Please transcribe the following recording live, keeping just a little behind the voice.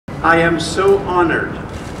I am so honored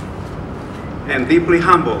and deeply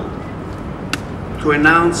humbled to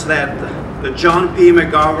announce that the John P.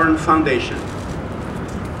 McGovern Foundation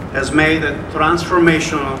has made a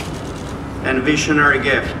transformational and visionary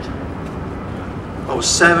gift of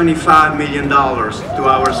 $75 million to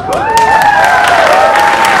our school.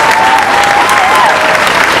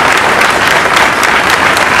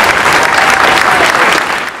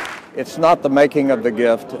 It's not the making of the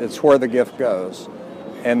gift, it's where the gift goes.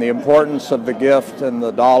 And the importance of the gift and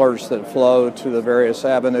the dollars that flow to the various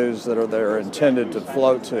avenues that they're intended to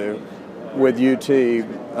flow to with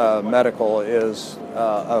UT Medical is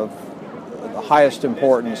of the highest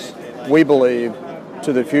importance, we believe,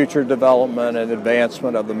 to the future development and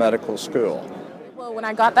advancement of the medical school. Well, when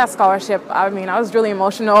I got that scholarship, I was really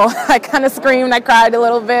emotional. I kind of screamed, I cried a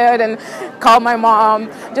little bit and called my mom,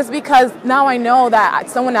 just because now I know that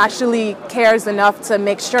someone actually cares enough to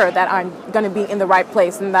make sure that I'm going to be in the right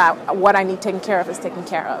place and that what I need taken care of is taken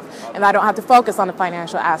care of. And I don't have to focus on the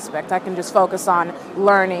financial aspect. I can just focus on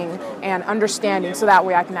learning and understanding so that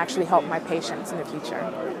way I can actually help my patients in the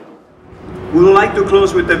future. We would like to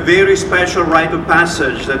close with a very special rite of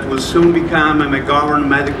passage that will soon become a McGovern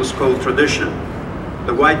Medical School tradition,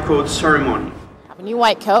 the white coat ceremony. I have a new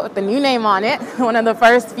white coat with the new name on it, one of the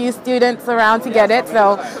first few students around to get it,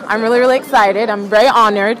 so I'm really, really excited. I'm very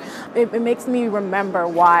honored. It makes me remember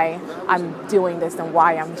why I'm doing this and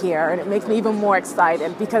why I'm here, and it makes me even more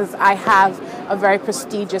excited because I have a very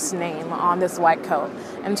prestigious name on this white coat,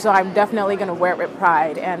 and so I'm definitely going to wear it with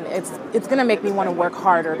pride, and it's going to make me want to work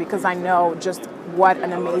harder because I know just what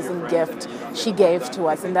an amazing gift she gave to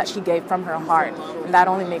us and that she gave from her heart, and that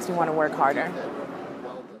only makes me want to work harder.